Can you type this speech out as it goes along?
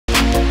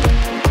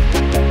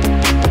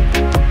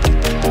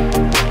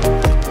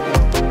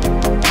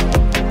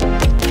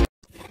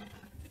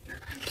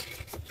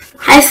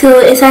to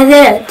It's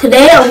Isaiah.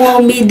 Today I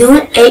will be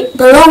doing a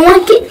balloon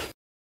monkey.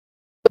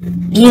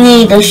 You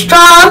need a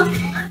straw,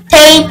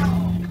 tape,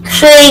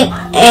 string,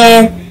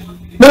 and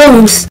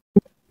balloons.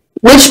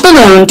 Which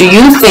balloon do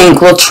you think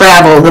will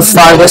travel the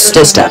farthest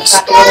distance?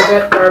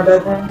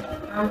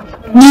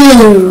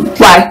 Blue.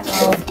 Why?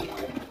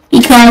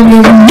 Because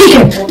it's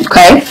bigger.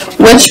 Okay.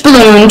 Which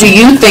balloon do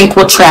you think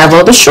will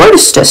travel the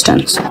shortest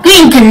distance?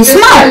 Green because it's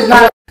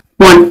small.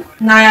 1.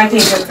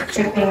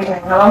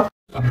 Go.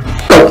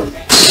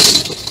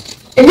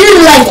 It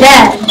is like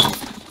that.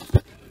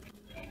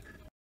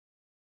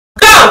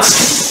 Go!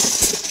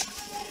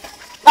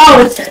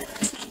 Oh, it's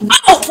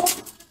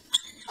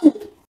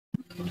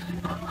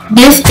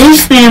This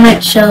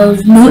experiment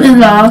shows Newton's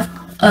law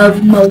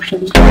of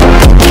motion.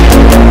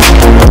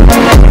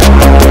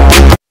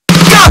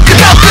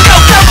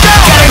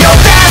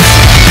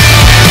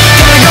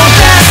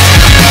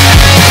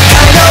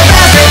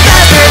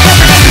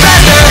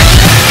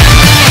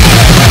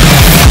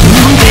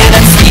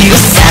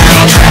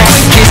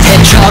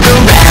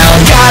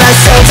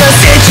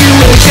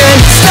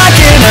 Stuck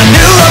in a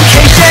new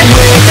location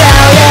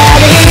without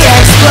any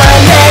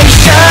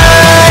explanation.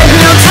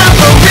 No time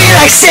for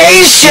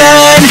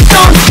relaxation.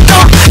 Don't blink.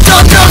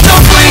 Don't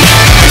think.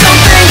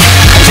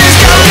 Just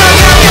go.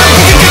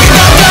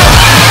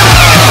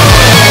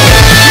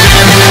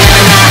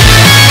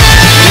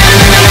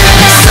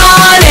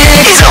 Sonic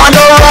is on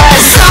the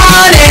rise.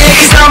 Sonic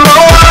is number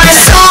one.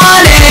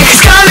 Sonic is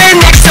coming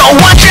next, so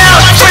watch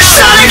out for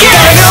Sonic.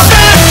 Gotta go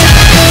fast.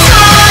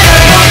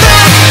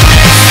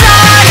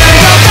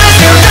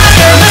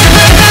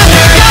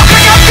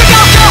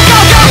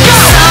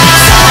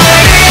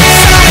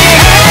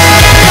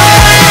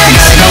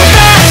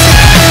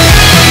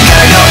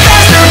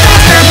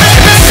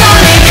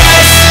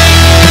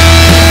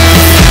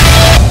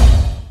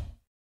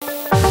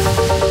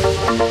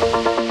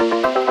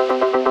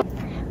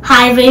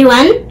 Hi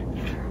everyone,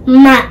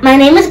 my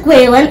name is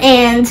Gwaylin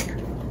and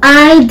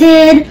I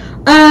did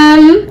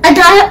a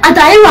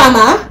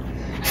diorama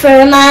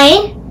for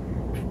my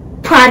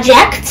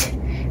project,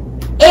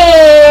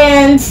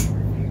 and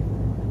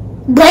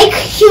like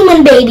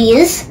human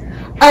babies,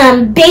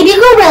 baby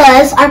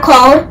gorillas are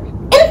called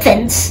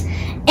infants,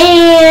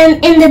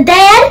 and the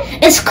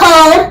dad is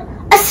called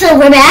a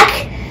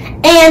silverback,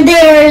 and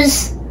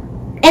there's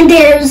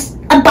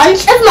a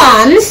bunch of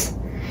moms.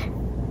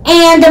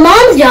 And the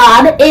mom's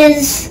job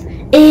is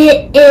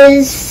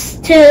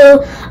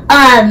to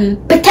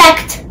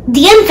protect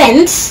the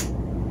infants,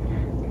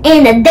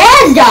 and the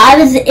dad's job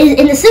and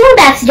the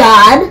silverback's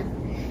job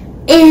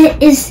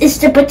is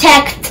to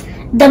protect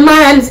the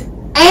moms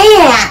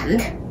and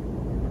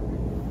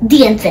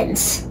the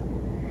infants.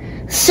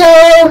 So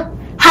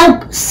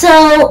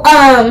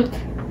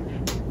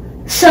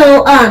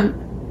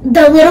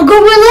the little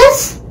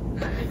gorillas,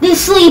 they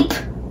sleep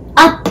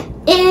up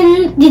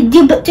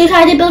they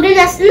try to build a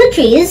nest in the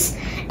trees,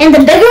 and the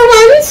bigger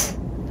ones,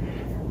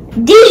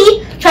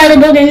 they try to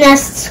build a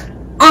nest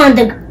on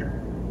the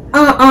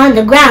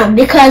ground,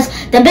 because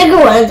the bigger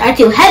ones are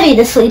too heavy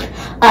to sleep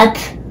up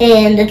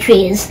in the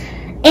trees.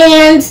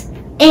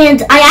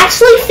 And I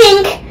actually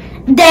think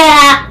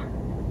that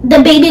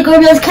the baby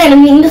gorillas kind of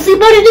need to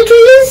sleep under the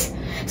trees,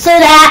 so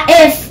that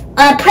if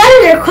a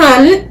predator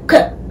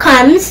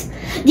comes,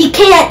 you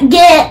can't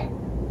get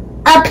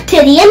up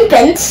to the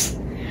infants,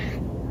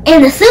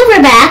 and the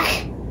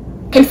silverback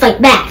can fight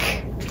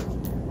back.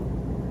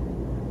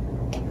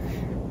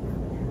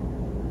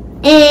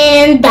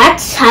 And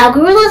that's how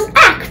gorillas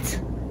act.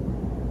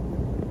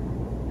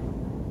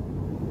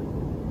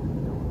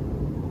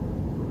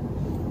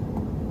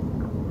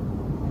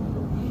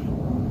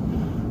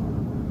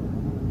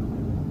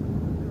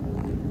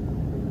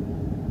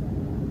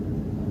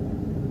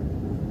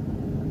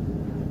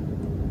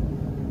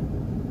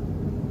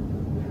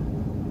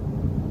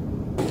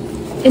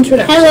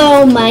 Introduction.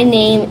 Hello, my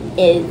name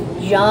is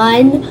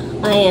John.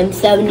 I am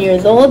 7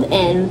 years old,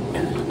 and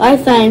our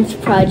science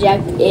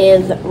project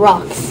is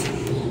rocks.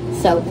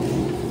 So,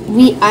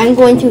 I'm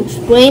going to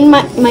explain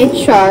my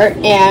chart,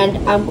 and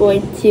I'm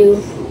going to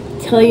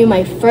tell you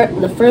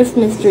the first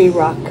mystery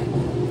rock.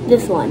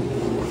 This one.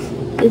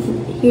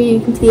 Here you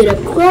can see it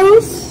up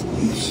close.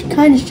 It's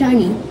kind of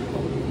shiny,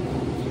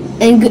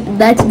 and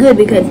that's good,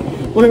 because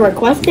one of our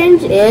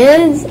questions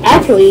is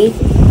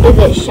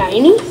it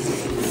shiny?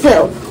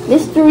 So,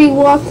 mystery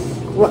rock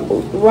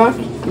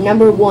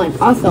number 1.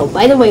 Also,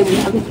 by the way, we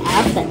have an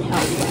app that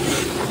helps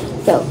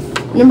us. So,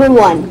 number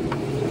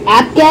 1,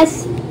 app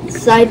guess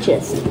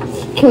Cychus.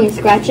 Can we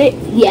scratch it?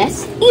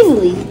 Yes,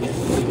 easily.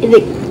 Is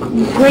it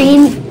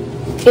green?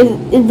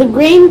 Is the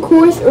grain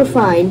coarse or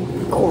fine?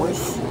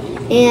 Coarse.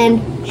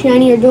 And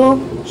shiny or dull?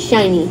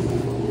 Shiny.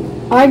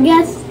 Our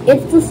guess,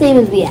 it's the same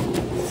as the app.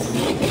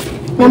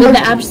 What did the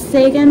app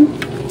say again?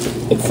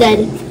 It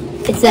said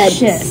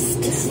schist.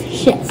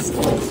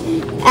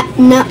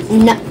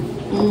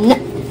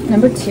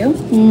 Number 2?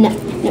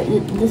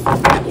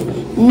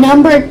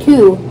 Number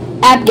 2,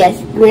 app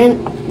guess,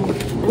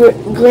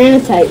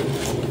 granitite.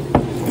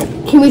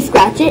 Can we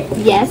scratch it?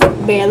 Yes,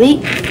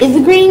 barely. Is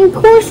the grain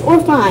coarse or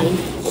fine?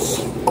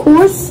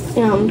 coarse,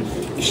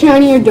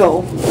 shiny or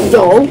dull?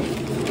 Dull.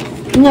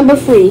 Number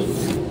 3,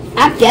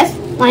 app guess,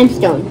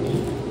 limestone.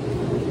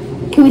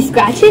 Can we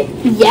scratch it?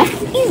 Yes,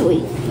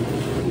 easily.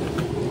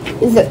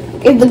 Is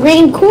the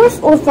grain coarse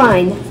or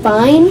fine?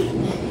 Fine.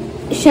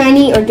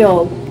 Shiny or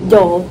dull?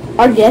 Dull.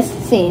 Our guess,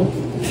 same.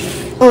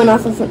 Oh, and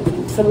also for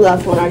the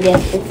last one, our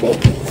guess is same.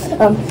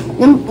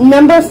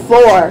 Number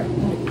 4.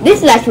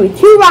 This is actually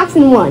 2 rocks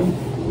in 1.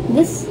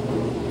 This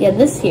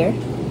here.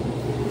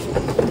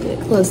 Get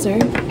closer.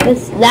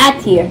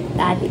 That here.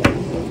 Alright,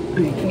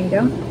 here you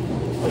go.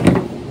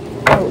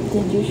 Oh,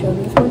 did you show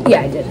this one?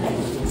 Yeah, I did.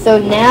 So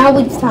now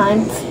it's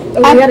time.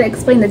 Oh, we gotta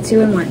explain the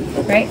 2 in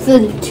 1, right? So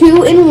the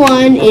 2 in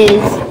 1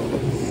 is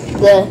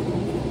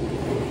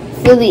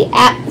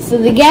so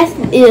the guess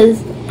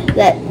is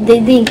that they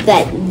think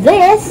that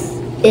this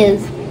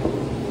is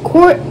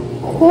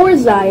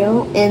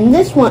quartzite and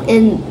this one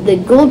and the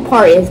gold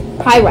part is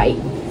pyrite.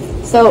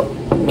 So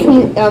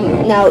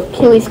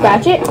can we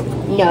scratch it?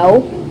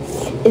 No.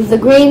 Is the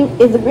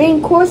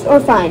grain coarse or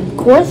fine?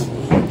 Coarse,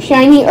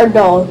 shiny or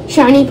dull?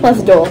 Shiny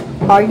plus dull.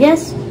 Our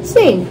guess,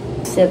 same.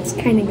 So it's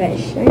kind of got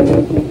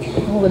shiny.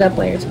 Hold it up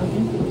while you're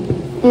talking.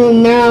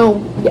 And now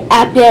the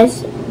app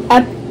guess,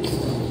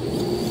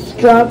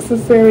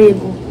 Astrogophoreal,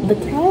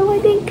 I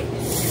think.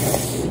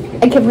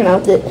 I can't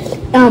pronounce it.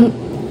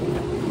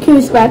 Can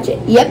we scratch it?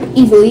 Yep,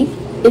 easily.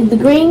 Is the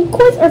grain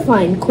coarse or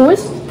fine?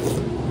 Coarse,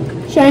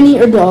 shiny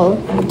or dull?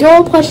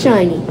 Dull plus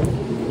shiny.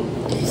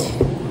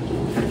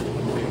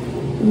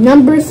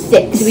 Number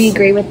 6. Do we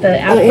agree with the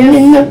app?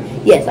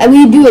 Yes,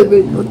 we do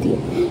agree with you.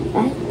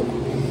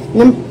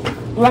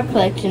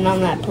 Recollection on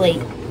that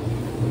plate.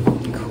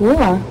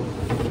 Cool.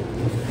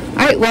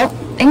 Alright, well,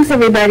 thanks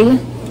everybody.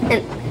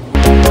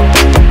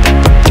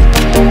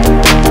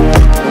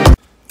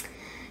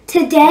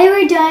 Today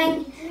we're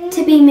going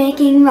to be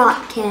making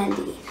rock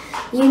candy.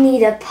 You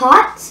need a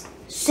pot,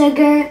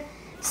 sugar,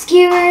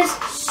 skewers,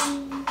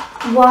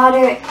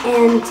 water,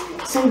 and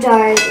some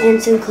jars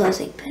and some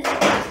closing pins.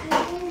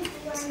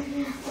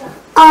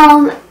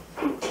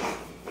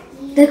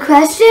 The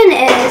question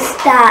is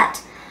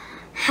that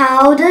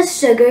how does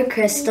sugar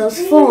crystals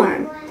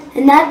form?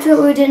 And that's what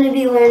we're going to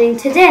be learning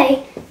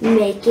today,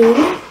 making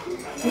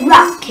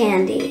rock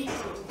candy.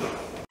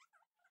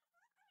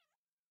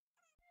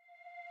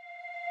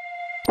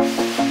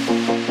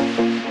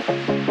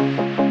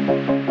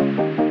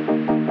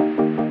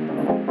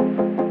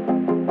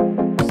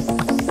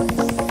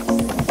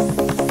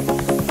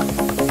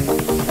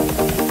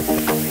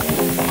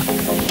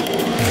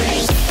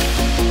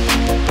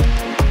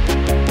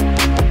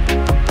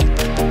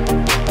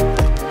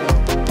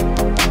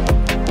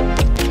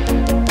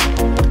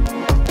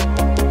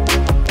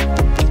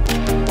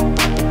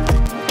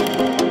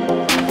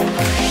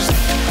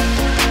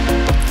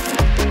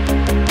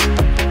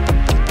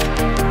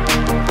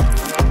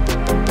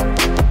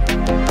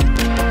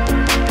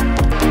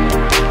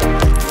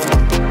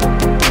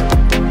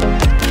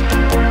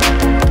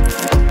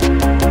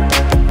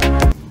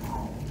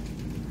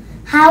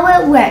 How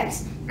it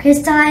works,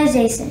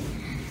 crystallization.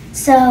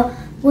 So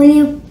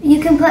when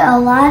you can put a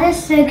lot of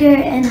sugar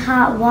in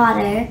hot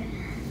water,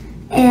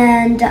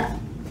 and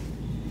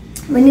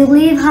when you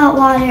leave hot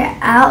water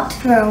out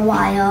for a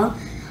while,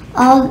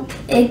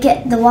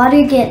 the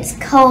water gets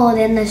cold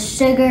and the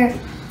sugar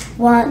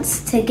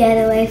wants to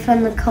get away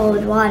from the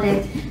cold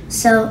water.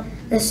 So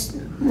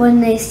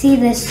when they see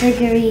the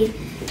sugary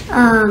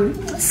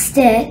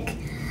stick,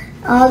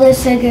 all the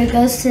sugar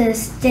goes to the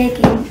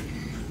stick and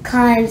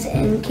climbs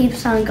and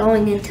keeps on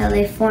going until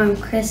they form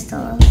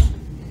crystals.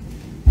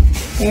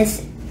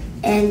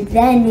 And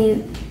then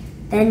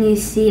you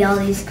see all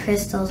these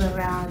crystals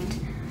around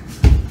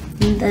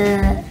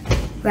the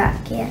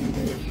rock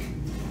candy.